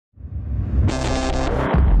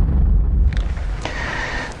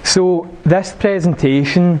So this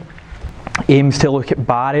presentation aims to look at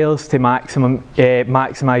barriers to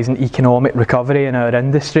maximising economic recovery in our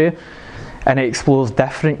industry, and it explores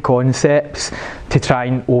different concepts to try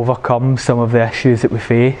and overcome some of the issues that we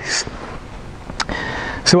face.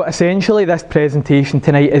 So essentially this presentation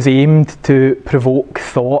tonight is aimed to provoke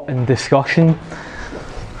thought and discussion.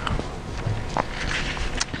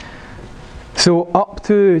 So up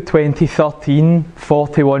to 2013,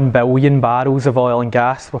 41 billion barrels of oil and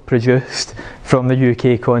gas were produced from the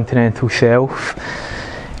UK continental shelf.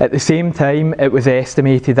 At the same time, it was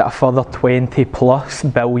estimated that a further 20 plus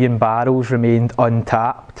billion barrels remained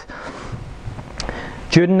untapped.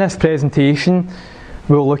 During this presentation,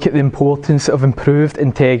 we'll look at the importance of improved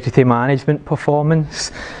integrity management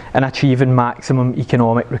performance in achieving maximum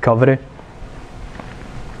economic recovery.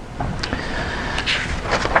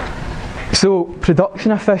 So,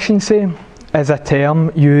 production efficiency is a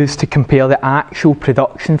term used to compare the actual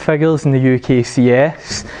production figures in the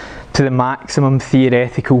UKCS to the maximum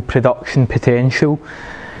theoretical production potential.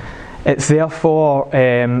 It's therefore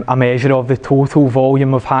a measure of the total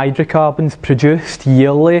volume of hydrocarbons produced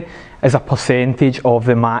yearly as a percentage of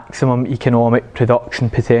the maximum economic production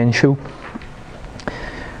potential.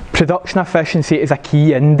 Production efficiency is a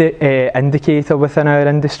key indicator within our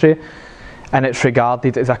industry, and it's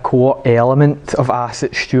regarded as a core element of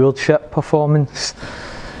asset stewardship performance.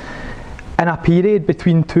 In a period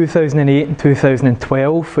between 2008 and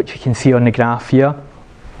 2012, which you can see on the graph here,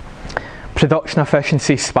 production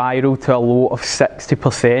efficiency spiralled to a low of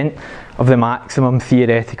 60% of the maximum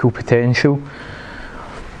theoretical potential.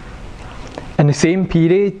 In the same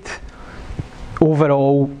period,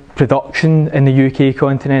 overall production in the UK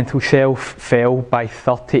continental shelf fell by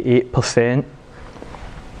 38%.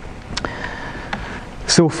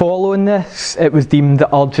 So following this, it was deemed that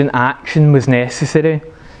urgent action was necessary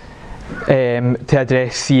to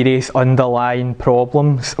address serious underlying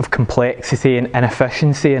problems of complexity and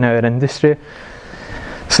inefficiency in our industry.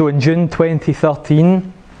 So in June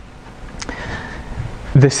 2013,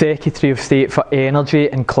 the Secretary of State for Energy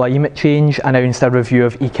and Climate Change announced a review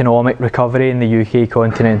of economic recovery in the UK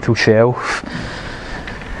continental shelf.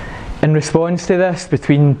 In response to this,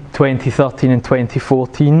 between 2013 and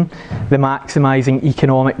 2014, the Maximising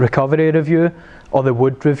Economic Recovery Review, or the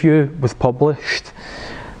Wood Review, was published.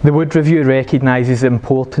 The Wood Review recognises the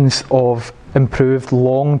importance of improved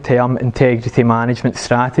long-term integrity management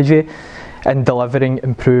strategy in delivering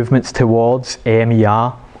improvements towards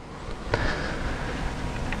MER.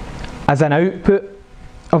 As an output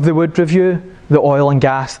of the Wood Review, the Oil and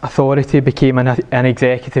Gas Authority became an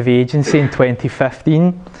executive agency in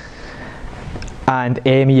 2015, and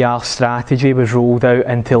MER strategy was rolled out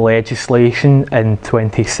into legislation in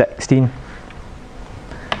 2016.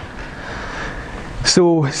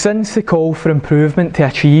 So since the call for improvement to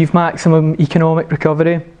achieve maximum economic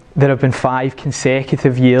recovery, there have been 5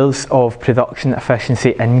 consecutive years of production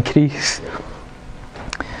efficiency increase.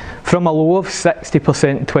 From a low of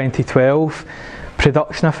 60% in 2012,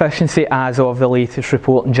 production efficiency as of the latest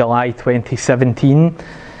report in July 2017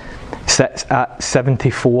 sits at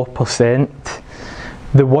 74%.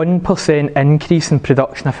 The 1% increase in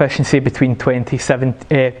production efficiency between 2016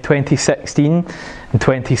 and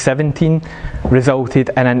 2017 resulted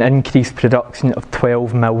in an increased production of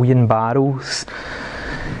 12 million barrels.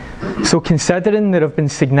 So considering there have been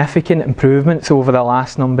significant improvements over the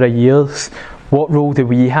last number of years, what role do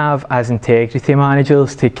we have as integrity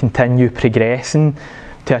managers to continue progressing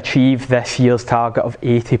to achieve this year's target of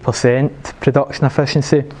 80% production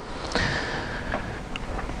efficiency?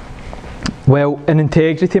 Well, in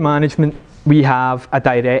integrity management, we have a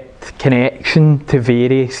direct connection to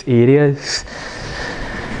various areas.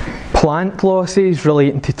 Plant losses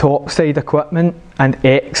relating to topside equipment and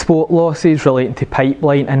export losses relating to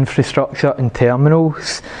pipeline infrastructure and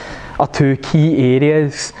terminals are 2 key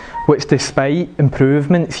areas which, despite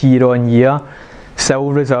improvements year on year,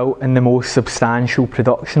 still result in the most substantial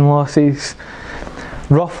production losses.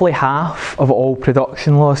 Roughly half of all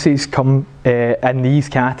production losses come in these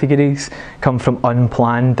categories come from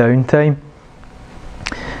unplanned downtime.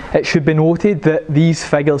 It should be noted that these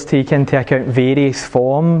figures take into account various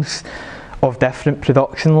forms of different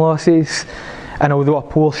production losses, and although a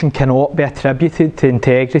portion cannot be attributed to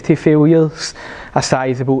integrity failures, a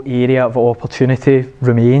sizable area of opportunity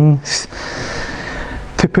remains.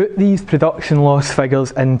 To put these production loss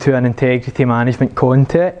figures into an integrity management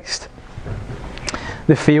context,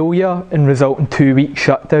 the failure and resulting 2-week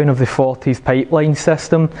shutdown of the Forties pipeline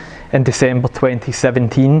system in December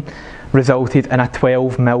 2017 resulted in a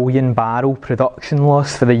 12 million barrel production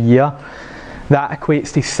loss for the year. That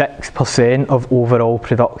equates to 6% of overall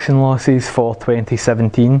production losses for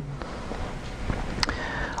 2017.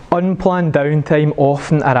 Unplanned downtime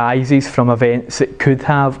often arises from events that could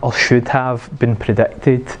have or should have been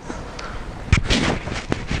predicted.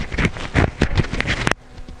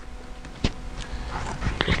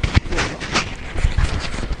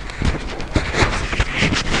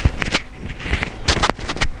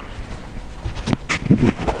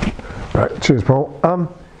 Right, cheers, Paul.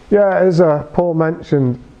 Yeah, as Paul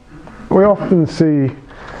mentioned, we often see,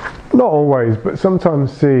 not always, but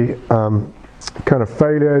sometimes see kind of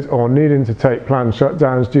failures or needing to take planned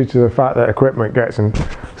shutdowns due to the fact that equipment gets in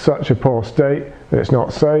such a poor state that it's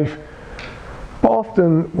not safe. But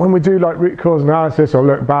often when we do like root cause analysis or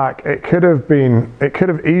look back, it could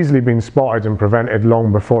have easily been spotted and prevented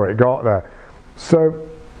long before it got there. So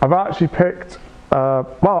I've actually picked,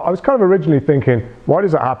 well, I was kind of originally thinking, why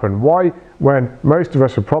does it happen? Why, when most of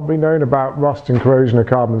us have probably known about rust and corrosion of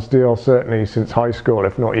carbon steel, certainly since high school,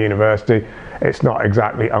 if not university, it's not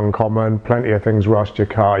exactly uncommon. Plenty of things rust your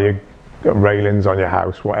car, your railings on your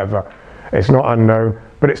house, whatever. It's not unknown,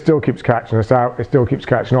 but it still keeps catching us out. It still keeps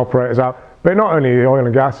catching operators out. But not only the oil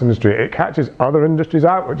and gas industry, it catches other industries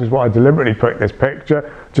out, which is why I deliberately put this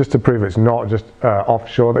picture, just to prove it's not just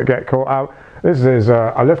offshore that get caught out. This is,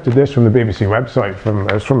 I lifted this from the BBC website,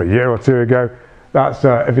 it was from a year or two ago. That's,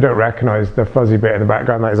 if you don't recognise the fuzzy bit in the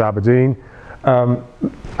background, that is Aberdeen.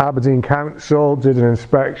 Aberdeen Council did an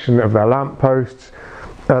inspection of their lampposts.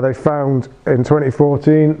 They found, in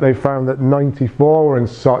 2014, they found that 94 were in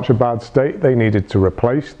such a bad state they needed to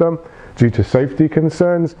replace them due to safety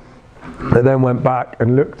concerns. They then went back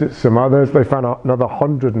and looked at some others. They found another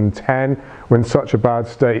 110 were in such a bad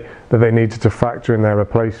state that they needed to factor in their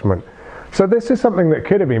replacement. So this is something that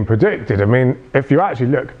could have been predicted. I mean, if you actually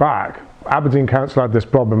look back, Aberdeen Council had this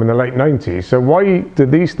problem in the late 90s. So why do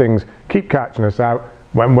these things keep catching us out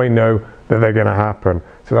when we know that they're going to happen?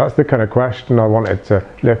 So that's the kind of question I wanted to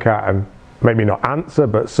look at and maybe not answer,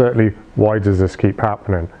 but certainly why does this keep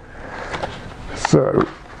happening? So,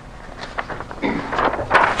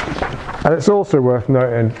 and it's also worth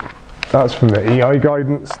noting, that's from the EI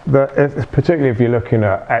guidance, that particularly if you're looking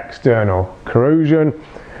at external corrosion,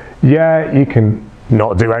 yeah, you can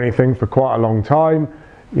not do anything for quite a long time.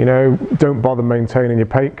 You know, don't bother maintaining your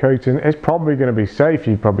paint coating. It's probably going to be safe.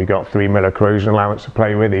 You've probably got 3 mil corrosion allowance to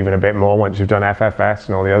play with, even a bit more once you've done FFS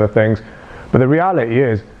and all the other things. But the reality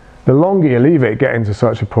is, the longer you leave it get into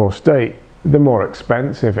such a poor state, the more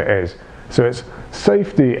expensive it is. So it's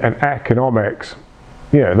safety and economics.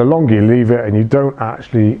 You know, the longer you leave it and you don't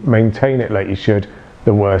actually maintain it like you should,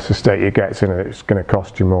 the worse the state it gets in, and it's going to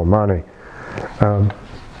cost you more money.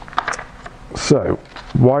 So,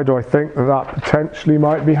 why do I think that potentially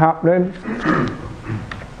might be happening?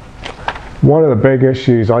 One of the big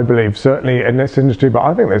issues, I believe, certainly in this industry, but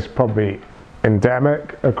I think this is probably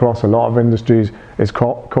endemic across a lot of industries, is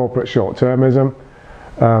corporate short-termism.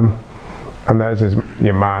 And there's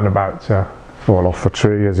your man about to fall off a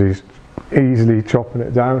tree as he's easily chopping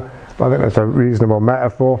it down. But I think that's a reasonable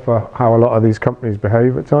metaphor for how a lot of these companies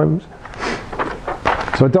behave at times.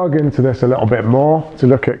 So I dug into this a little bit more to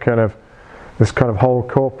look at this kind of whole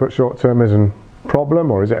corporate short-termism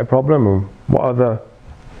problem, or is it a problem, and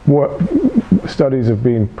what studies have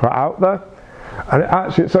been put out there. And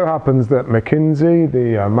it so happens that McKinsey,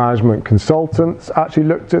 the management consultants, actually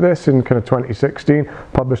looked at this in kind of 2016,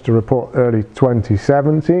 published a report early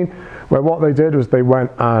 2017, where what they did was they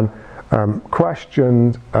went and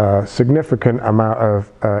questioned a significant amount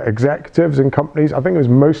of executives in companies. I think it was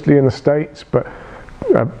mostly in the States, but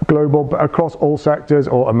global, but across all sectors: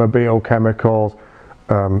 automobile, chemicals,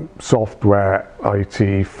 software,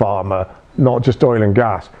 IT, pharma, not just oil and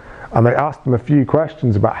gas. And they asked them a few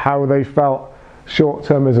questions about how they felt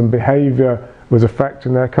short-termism behaviour was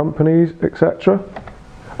affecting their companies, etc.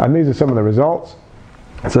 And these are some of the results.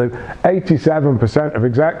 So 87% of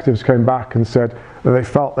executives came back and said that they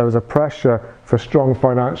felt there was a pressure for strong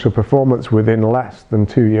financial performance within less than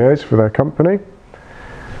 2 years for their company.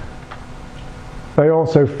 They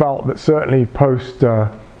also felt that certainly post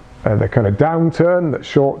the kind of downturn, that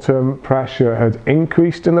short-term pressure had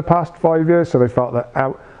increased in the past 5 years. So they felt that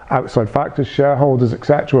outside factors, shareholders,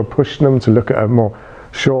 etc., were pushing them to look at more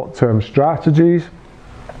short-term strategies.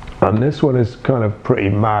 And this one is kind of pretty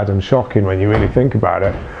mad and shocking when you really think about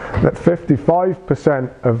it, that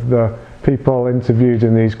 55% of the people interviewed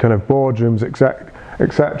in these kind of boardrooms,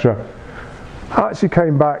 etc., actually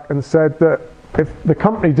came back and said that if the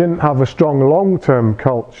company didn't have a strong long-term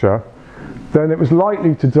culture, then it was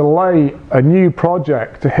likely to delay a new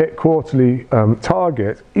project to hit quarterly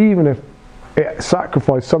targets, even if it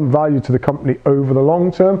sacrificed some value to the company over the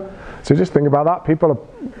long term. So just think about that. People are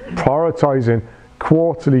prioritising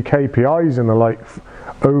quarterly KPIs and the like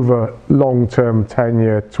over long-term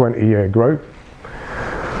 10-year, 20-year growth.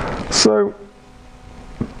 So,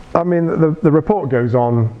 I mean, the report goes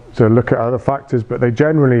on to look at other factors, but they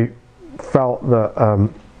generally felt that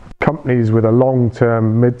companies with a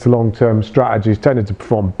long-term, mid to long-term strategies tended to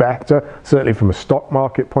perform better, certainly from a stock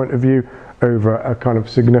market point of view, over a kind of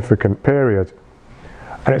significant period.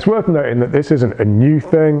 And it's worth noting that this isn't a new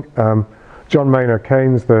thing. John Maynard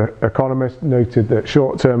Keynes, the economist, noted that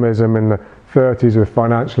short-termism in the 30s with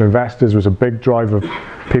financial investors was a big driver of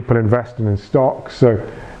people investing in stocks. So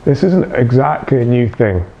this isn't exactly a new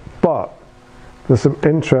thing, but there's some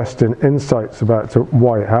interesting insights about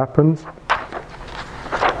why it happens.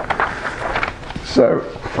 So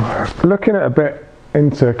looking at a bit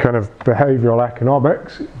into kind of behavioural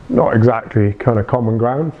economics, not exactly kind of common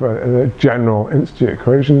ground for a general institute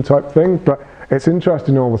equation type thing, but it's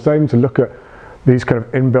interesting all the same to look at these kind of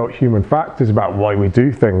inbuilt human factors about why we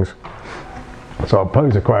do things. So I'll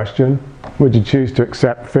pose a question: would you choose to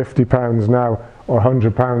accept £50 now or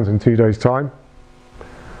 £100 in 2 days' time?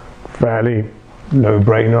 Fairly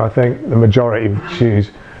no-brainer, I think. The majority would choose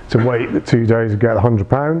to wait the 2 days and get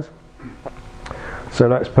 £100. So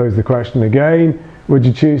let's pose the question again: would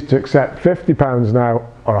you choose to accept £50 now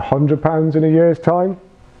or £100 in a year's time?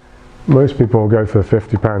 Most people will go for the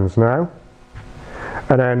 £50 now.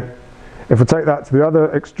 And then if we take that to the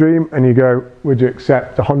other extreme and you go, would you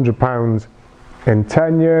accept £100 in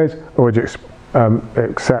 10 years, or would you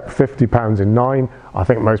accept £50 in 9? I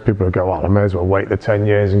think most people would go, well, I may as well wait the 10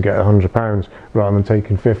 years and get £100 rather than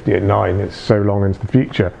taking 50 at 9. It's so long into the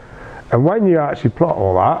future. And when you actually plot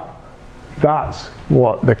all that, that's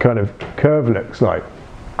what the kind of curve looks like.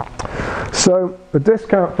 So the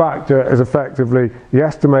discount factor is effectively the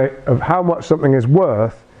estimate of how much something is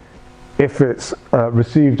worth if it's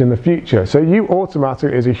received in the future. So you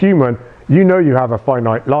automatically, as a human, you know you have a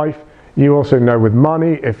finite life. You also know with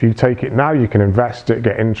money, if you take it now, you can invest it,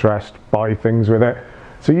 get interest, buy things with it.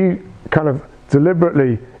 So you kind of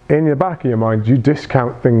deliberately, in the back of your mind, you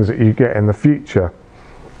discount things that you get in the future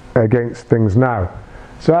against things now.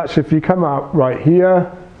 So actually, if you come out right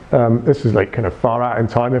here, this is like kind of far out in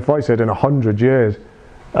time. If I said in 100 years,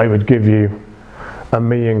 I would give you £1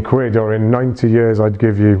 million, or in 90 years, I'd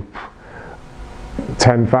give you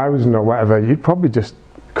 10,000 or whatever, you'd probably just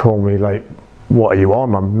call me like, what are you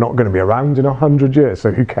on? I'm not going to be around in 100 years,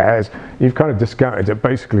 so who cares? You've kind of discounted it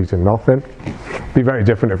basically to nothing. It'd be very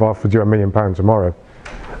different if I offered you £1 million tomorrow.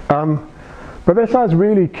 But this has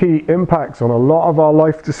really key impacts on a lot of our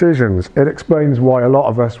life decisions. It explains why a lot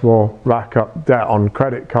of us will rack up debt on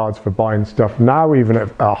credit cards for buying stuff now, even at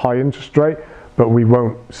a high interest rate, but we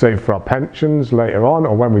won't save for our pensions later on,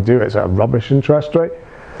 or when we do, it's at a rubbish interest rate.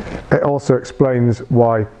 It also explains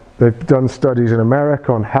why they've done studies in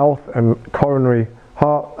America on health and coronary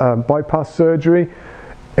heart bypass surgery.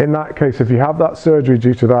 In that case, if you have that surgery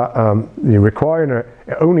due to that, you're requiring it,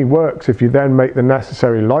 it only works if you then make the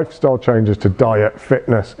necessary lifestyle changes to diet,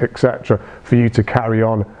 fitness, etc., for you to carry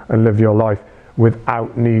on and live your life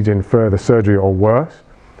without needing further surgery or worse.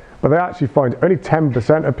 But they actually find only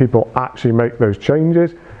 10% of people actually make those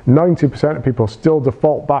changes. 90% of people still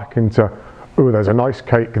default back into, oh, there's a nice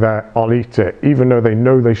cake there, I'll eat it, even though they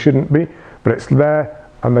know they shouldn't be, but it's there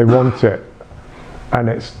and they want it. And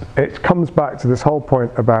it comes back to this whole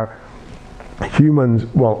point about humans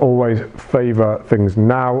will always favour things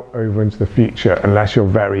now over into the future unless you're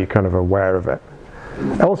very kind of aware of it.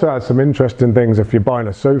 It also has some interesting things. If you're buying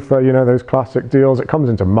a sofa, you know, those classic deals, it comes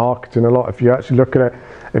into marketing a lot. If you actually look at it,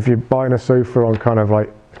 if you're buying a sofa on kind of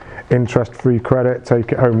like interest-free credit,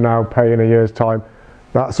 take it home now, pay in a year's time,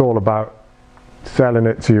 that's all about selling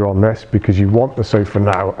it to you on this because you want the sofa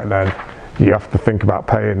now, and then you have to think about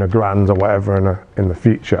paying £1,000 or whatever in the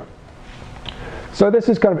future. So this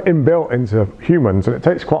is kind of inbuilt into humans, and it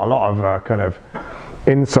takes quite a lot of kind of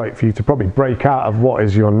insight for you to probably break out of what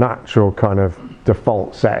is your natural kind of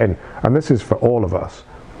default setting, and this is for all of us.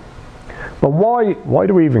 But why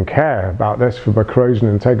do we even care about this from a corrosion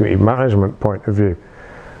integrity management point of view?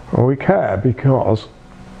 Well, we care because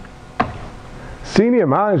senior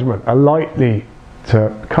management are likely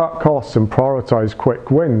to cut costs and prioritise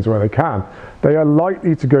quick wins where they can. They are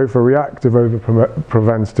likely to go for reactive over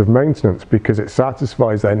preventative maintenance because it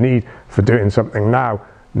satisfies their need for doing something now,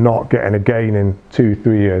 not getting a gain in 2-3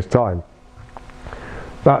 years' time.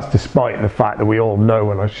 That's despite the fact that we all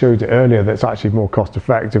know, and I showed it earlier, that it's actually more cost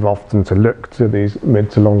effective often to look to these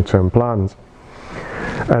mid to long term plans.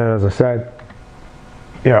 And as I said,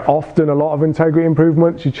 often a lot of integrity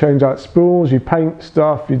improvements, you change out spools, you paint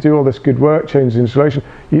stuff, you do all this good work, change the installation,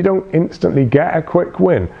 you don't instantly get a quick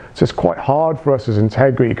win. So it's quite hard for us as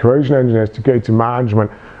integrity corrosion engineers to go to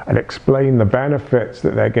management and explain the benefits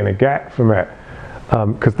that they're going to get from it,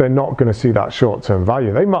 because they're not going to see that short-term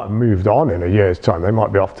value. They might have moved on in a year's time, they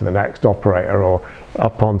might be off to the next operator or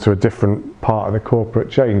up onto a different part of the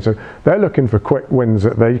corporate chain. So they're looking for quick wins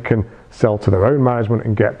that they can sell to their own management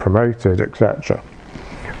and get promoted, etc.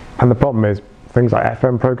 And the problem is, things like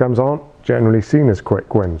FM programs aren't generally seen as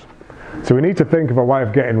quick wins. So we need to think of a way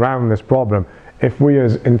of getting around this problem if we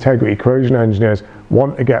as integrity corrosion engineers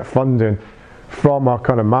want to get funding from our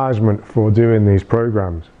kind of management for doing these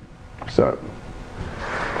programs. So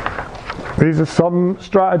these are some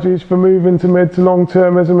strategies for moving to mid to long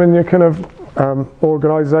termism in your kind of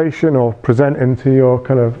organisation, or presenting to your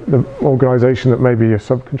kind of the organisation that maybe you're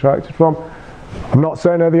subcontracted from. I'm not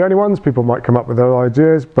saying they're the only ones, people might come up with their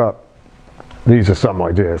ideas, but these are some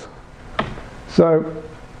ideas. So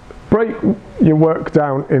break your work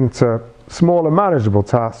down into smaller manageable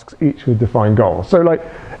tasks, each with defined goals. So like,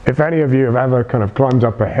 if any of you have ever kind of climbed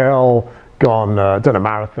up a hill, done a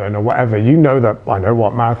marathon or whatever, you know that, I know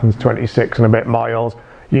what, marathon's 26 and a bit miles,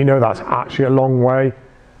 you know that's actually a long way.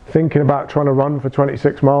 Thinking about trying to run for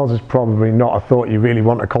 26 miles is probably not a thought you really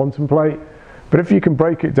want to contemplate. But if you can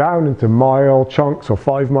break it down into mile chunks or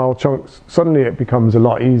 5 mile chunks, suddenly it becomes a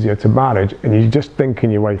lot easier to manage, and you're just thinking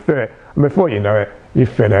your way through it. And before you know it, you've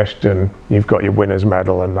finished and you've got your winner's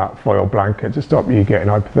medal and that foil blanket to stop you getting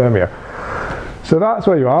hypothermia. So that's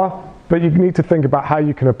where you are, but you need to think about how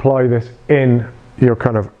you can apply this in your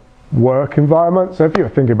kind of work environment. So if you were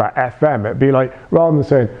thinking about FM, it'd be like, rather than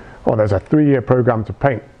saying, oh, there's a 3-year program to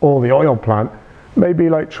paint all the oil plant, maybe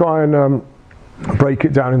like try and break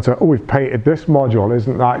it down into, oh, we've painted this module,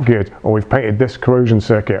 isn't that good? Or we've painted this corrosion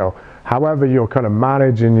circuit, or however you're kind of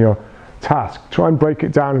managing your task. Try and break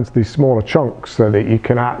it down into these smaller chunks so that you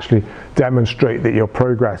can actually demonstrate that you're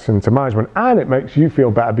progressing to management, and it makes you feel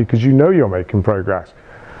better because you know you're making progress.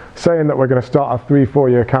 Saying that we're going to start a 3-4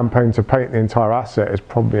 year campaign to paint the entire asset is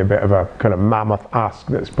probably a bit of a kind of mammoth ask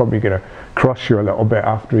that's probably going to crush you a little bit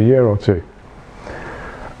after a year or two.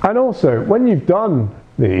 And also, when you've done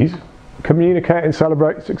these, communicate and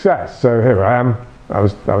celebrate success. So here I am, I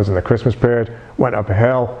was in the Christmas period, went up a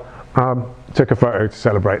hill, took a photo to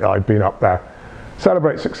celebrate that I'd been up there.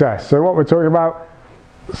 Celebrate success. So what we're talking about,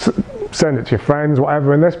 send it to your friends,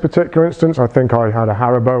 whatever. In this particular instance, I think I had a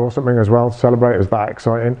Haribo or something as well to celebrate. It was that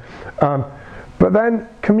exciting. But then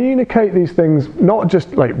communicate these things, not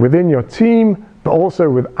just like within your team, but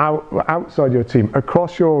also outside your team,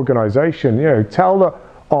 across your organisation. You know, tell the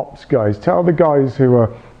ops guys, tell the guys who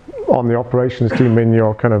are on the operations team in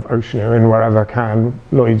your kind of Oceaneering, wherever, Can,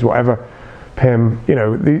 Lloyd's, whatever, PIM,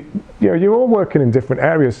 you're all working in different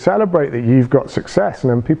areas. Celebrate that you've got success,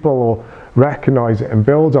 and then people will recognise it and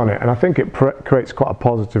build on it. And I think it creates quite a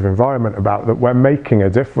positive environment about that we're making a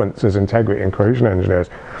difference as integrity and corrosion engineers.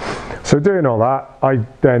 So doing all that, I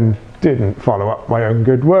then didn't follow up my own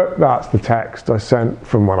good work. That's the text I sent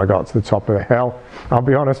from when I got to the top of the hill. I'll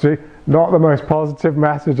be honest with you, not the most positive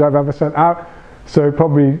message I've ever sent out. So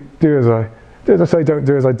probably do as I say, don't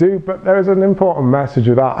do as I do, but there is an important message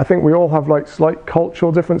of that. I think we all have like slight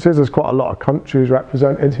cultural differences. There's quite a lot of countries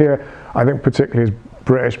represented here. I think particularly as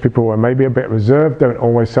British people who are maybe a bit reserved, don't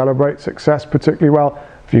always celebrate success particularly well.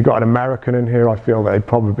 If you've got an American in here, I feel they'd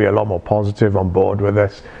probably be a lot more positive on board with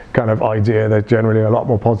this kind of idea. They're generally a lot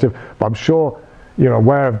more positive. But I'm sure you're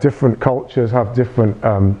aware of different cultures have different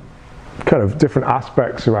kind of different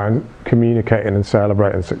aspects around communicating and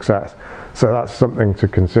celebrating success. So that's something to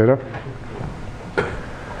consider.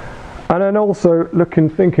 And then also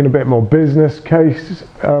thinking a bit more business case.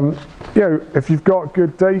 If you've got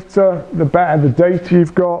good data, the better the data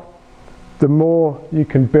you've got, the more you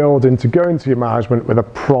can build into going to your management with a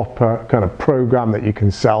proper kind of program that you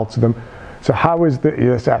can sell to them. So how is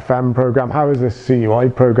this FM program, how is this CUI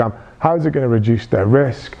program, how is it going to reduce their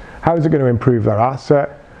risk, how is it going to improve their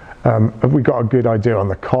asset? Have we got a good idea on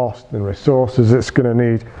the cost and resources it's going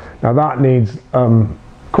to need? Now that needs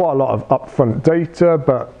quite a lot of upfront data,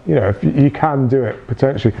 but if you can do it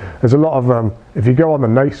potentially. There's a lot of, if you go on the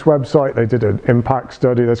NACE website, they did an impact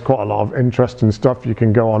study. There's quite a lot of interesting stuff. You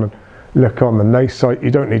can go on and look on the NACE site.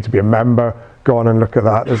 You don't need to be a member. Go on and look at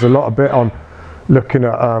that. There's a lot of bit on looking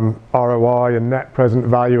at ROI and net present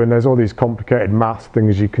value, and there's all these complicated math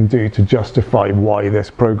things you can do to justify why this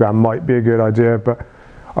program might be a good idea, but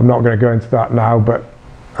I'm not going to go into that now, but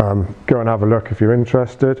go and have a look if you're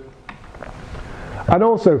interested. And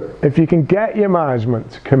also, if you can get your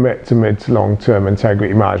management to commit to mid to long term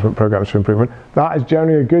integrity management programs for improvement, that is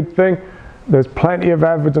generally a good thing. there's plenty of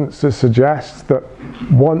evidence to suggest that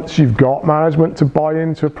once you've got management to buy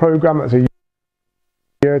into a program that's a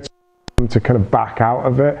year to kind of back out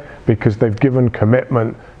of it, because they've given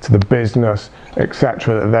commitment to the business,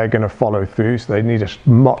 etc., that they're going to follow through, so they need a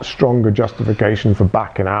much stronger justification for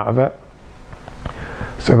backing out of it.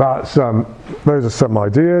 So that's those are some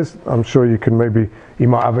ideas. I'm sure you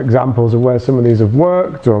might have examples of where some of these have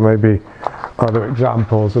worked, or maybe other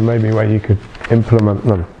examples, or maybe where you could implement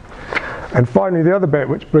them. And finally, the other bit,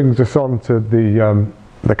 which brings us on to the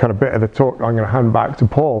kind of bit of the talk I'm going to hand back to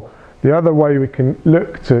Paul. The other way we can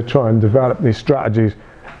look to try and develop these strategies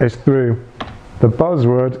is through the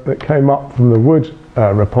buzzword that came up from the Wood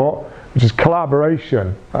report, which is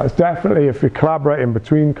collaboration. That's definitely, if you're collaborating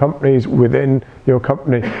between companies within your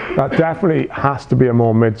company, that definitely has to be a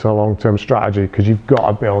more mid to long-term strategy, because you've got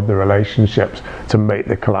to build the relationships to make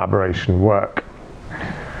the collaboration work.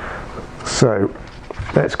 So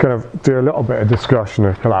let's kind of do a little bit of discussion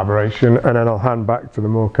of collaboration, and then I'll hand back to the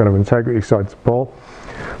more kind of integrity side to Paul.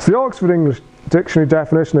 So the Oxford English Dictionary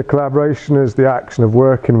definition of collaboration is the action of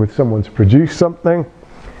working with someone to produce something.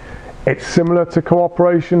 It's similar to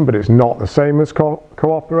cooperation, but it's not the same as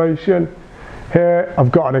cooperation. Here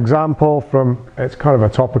I've got an example it's kind of a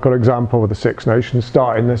topical example with the Six Nations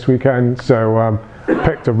starting this weekend, so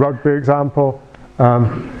picked a rugby example.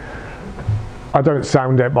 I don't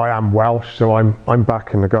sound it, but I am Welsh, so I'm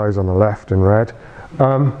backing the guys on the left in red.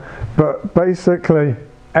 But basically,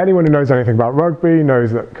 anyone who knows anything about rugby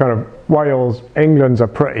knows that kind of Wales, England's a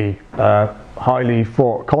pretty highly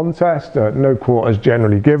fought contest, no quarters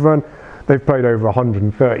generally given. They've played over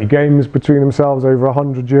 130 games between themselves over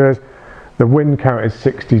 100 years. The win count is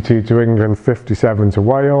 62 to England, 57 to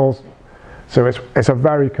Wales. So it's a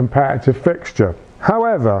very competitive fixture.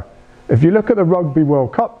 However, if you look at the Rugby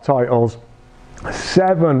World Cup titles,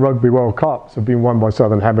 7 Rugby World Cups have been won by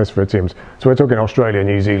Southern Hemisphere teams. So we're talking Australia,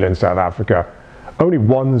 New Zealand, South Africa. Only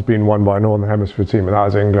one's been won by a Northern Hemisphere team, and that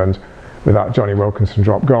was England, with that Johnny Wilkinson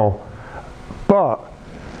drop goal. But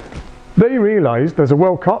they realised there's a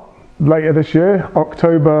World Cup later this year,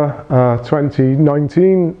 October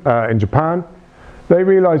 2019 in Japan. They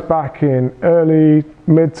realised back in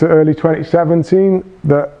mid to early 2017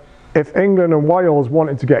 that if England and Wales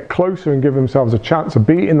wanted to get closer and give themselves a chance of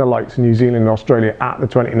beating the likes of New Zealand and Australia at the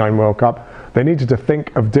 29 World Cup, they needed to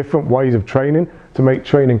think of different ways of training to make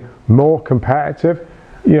training more competitive.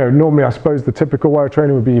 You know, normally I suppose the typical way of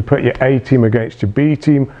training would be you put your A team against your B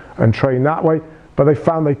team and train that way, but they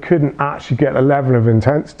found they couldn't actually get the level of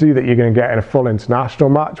intensity that you're going to get in a full international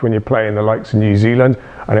match when you're playing the likes of New Zealand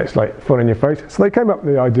and it's like full in your face. So they came up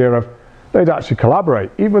with the idea of they'd actually collaborate,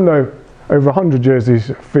 even though over 100 years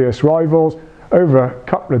these fierce rivals, over a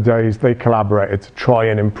couple of days they collaborated to try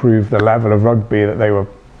and improve the level of rugby that they were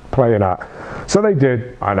playing at. So they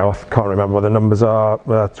did, I can't remember what the numbers are,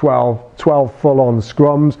 12 full-on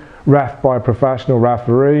scrums, ref by a professional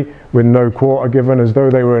referee with no quarter given, as though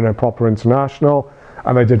they were in a proper international,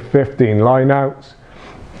 and they did 15 line-outs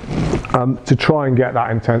to try and get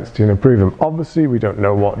that intensity and improve them. Obviously we don't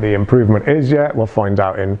know what the improvement is yet. We'll find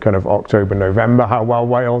out in kind of October, November how well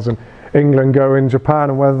Wales and England go in Japan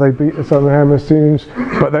and whether they beat the Southern Hemisphere teams,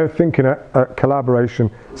 but they're thinking at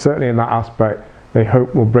collaboration, certainly in that aspect, they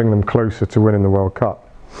hope will bring them closer to winning the World Cup.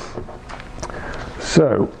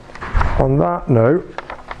 So, on that note,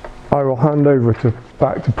 I will hand over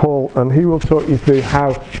back to Paul, and he will talk you through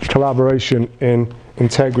how collaboration in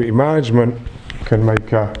integrity management can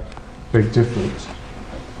make a big difference.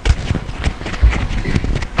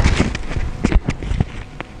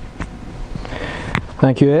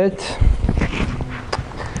 Thank you, Ed.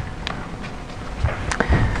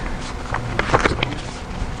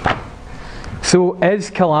 So is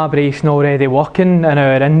collaboration already working in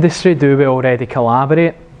our industry? Do we already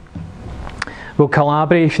collaborate? Well,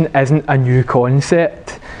 collaboration isn't a new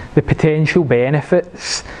concept. The potential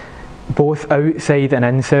benefits, both outside and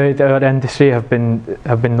inside our industry, have been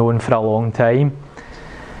known for a long time.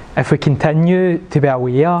 If we continue to be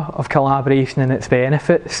aware of collaboration and its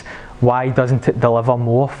benefits, why doesn't it deliver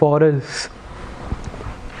more for us?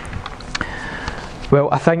 Well,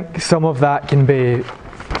 I think some of that can be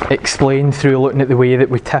explained through looking at the way that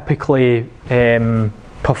we typically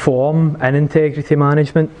perform in integrity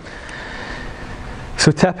management.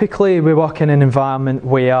 So typically we work in an environment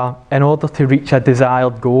where, in order to reach a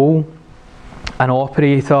desired goal, an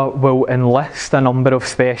operator will enlist a number of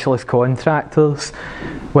specialist contractors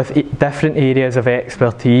with different areas of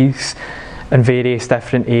expertise in various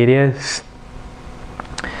different areas.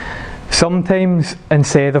 Sometimes,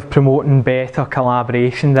 instead of promoting better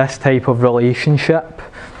collaboration, this type of relationship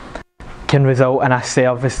can result in a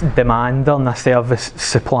service demander and a service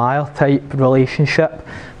supplier type relationship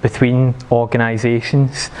between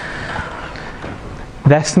organisations.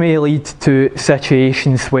 This may lead to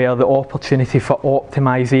situations where the opportunity for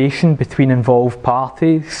optimisation between involved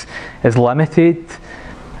parties is limited,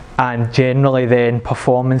 and generally then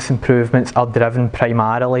performance improvements are driven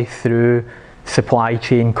primarily through supply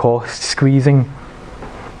chain cost squeezing.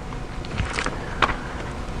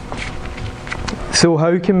 So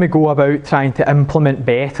how can we go about trying to implement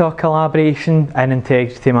better collaboration in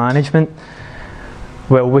integrity management?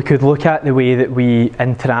 Well, we could look at the way that we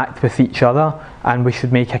interact with each other, and we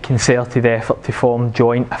should make a concerted effort to form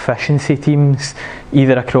joint efficiency teams,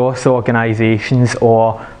 either across organisations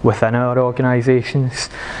or within our organisations.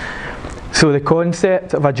 So the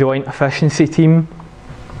concept of a joint efficiency team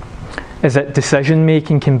is that decision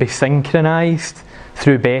making can be synchronised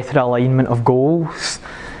through better alignment of goals.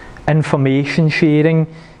 Information sharing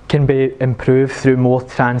can be improved through more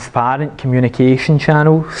transparent communication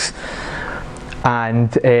channels,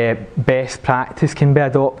 and best practice can be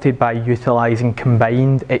adopted by utilising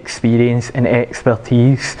combined experience and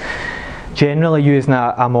expertise. Generally using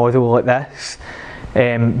a model like this,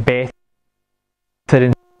 better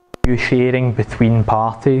sharing between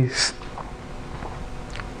parties.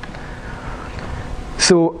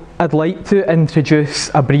 So I'd like to introduce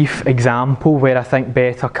a brief example where I think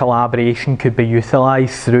better collaboration could be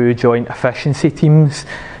utilised through joint efficiency teams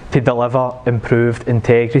to deliver improved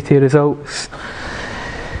integrity results.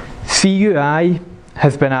 CUI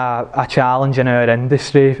has been a challenge in our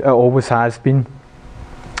industry, it always has been.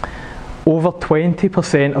 Over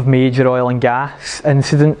 20% of major oil and gas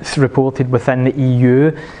incidents reported within the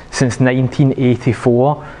EU since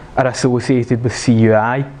 1984 are associated with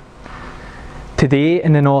CUI. Today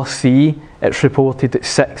in the North Sea, it's reported that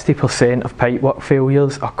 60% of pipework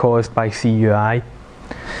failures are caused by CUI.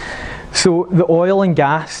 So the Oil and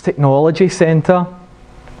Gas Technology Centre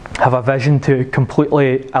have a vision to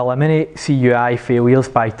completely eliminate CUI failures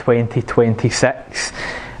by 2026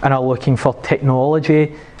 and are looking for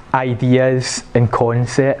technology, ideas and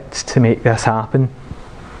concepts to make this happen.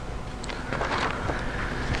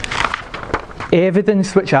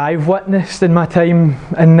 Evidence which I've witnessed in my time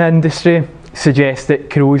in the industry suggests that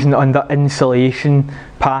corrosion under insulation,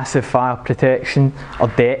 passive fire protection or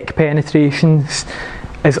deck penetrations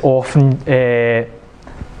is often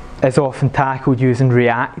tackled using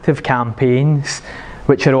reactive campaigns,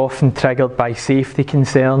 which are often triggered by safety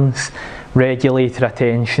concerns, regulator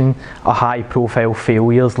attention or high profile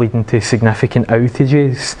failures leading to significant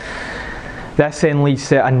outages. This then leads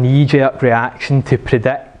to a knee-jerk reaction to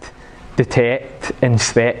predict, detect,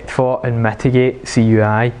 inspect for and mitigate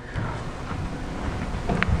CUI.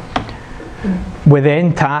 We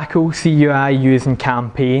then tackle CUI using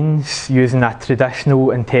campaigns, using a traditional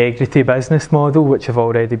integrity business model which I've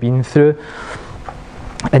already been through.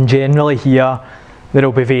 And generally here there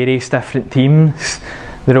will be various different teams.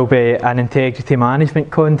 There will be an integrity management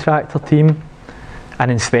contractor team, an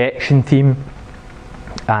inspection team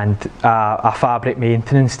and a fabric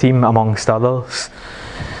maintenance team amongst others.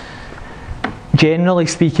 Generally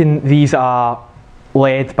speaking, these are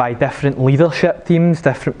led by different leadership teams,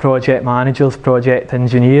 different project managers, project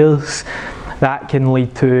engineers. That can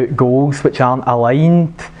lead to goals which aren't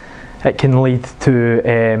aligned. It can lead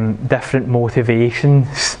to different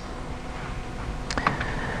motivations.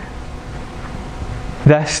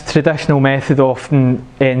 This traditional method often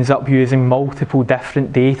ends up using multiple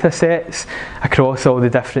different data sets across all the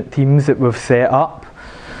different teams that we've set up.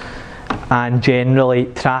 And generally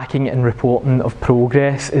tracking and reporting of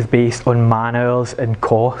progress is based on man hours and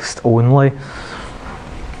cost only.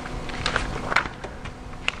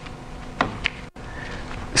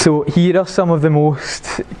 So here are some of the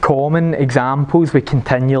most common examples we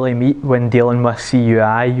continually meet when dealing with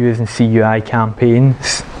CUI using CUI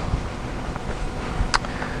campaigns.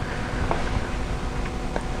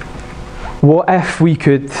 What if we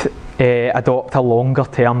could adopt a longer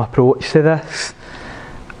term approach to this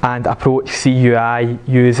and approach CUI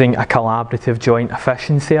using a collaborative joint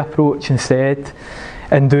efficiency approach instead?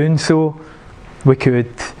 In doing so, we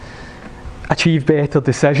could achieve better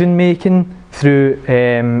decision making through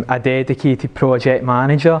a dedicated project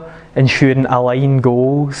manager, ensuring aligned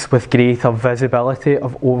goals with greater visibility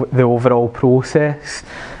of the overall process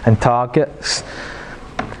and targets.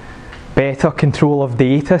 Better control of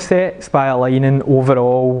data sets by aligning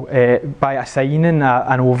overall, by assigning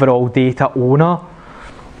an overall data owner.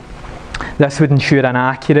 This would ensure an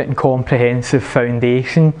accurate and comprehensive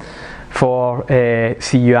foundation for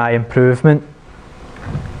CUI improvement.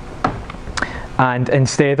 And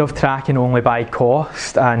instead of tracking only by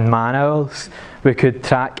cost and man hours, we could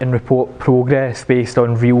track and report progress based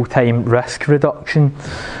on real-time risk reduction,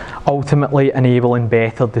 ultimately enabling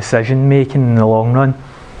better decision making in the long run.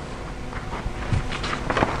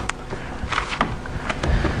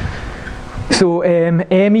 So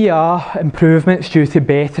MER improvements due to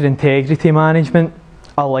better integrity management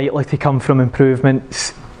are likely to come from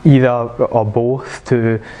improvements either or both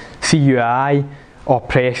to CUI or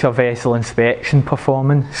pressure vessel inspection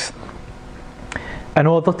performance. In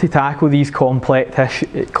order to tackle these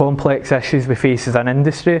complex issues we face as an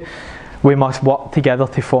industry, we must work together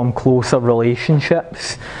to form closer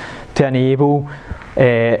relationships to enable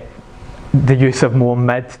the use of more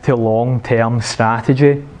mid to long-term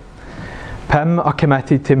strategy. PIM are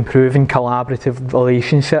committed to improving collaborative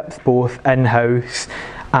relationships both in-house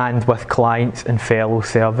and with clients and fellow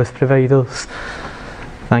service providers.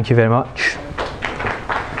 Thank you very much.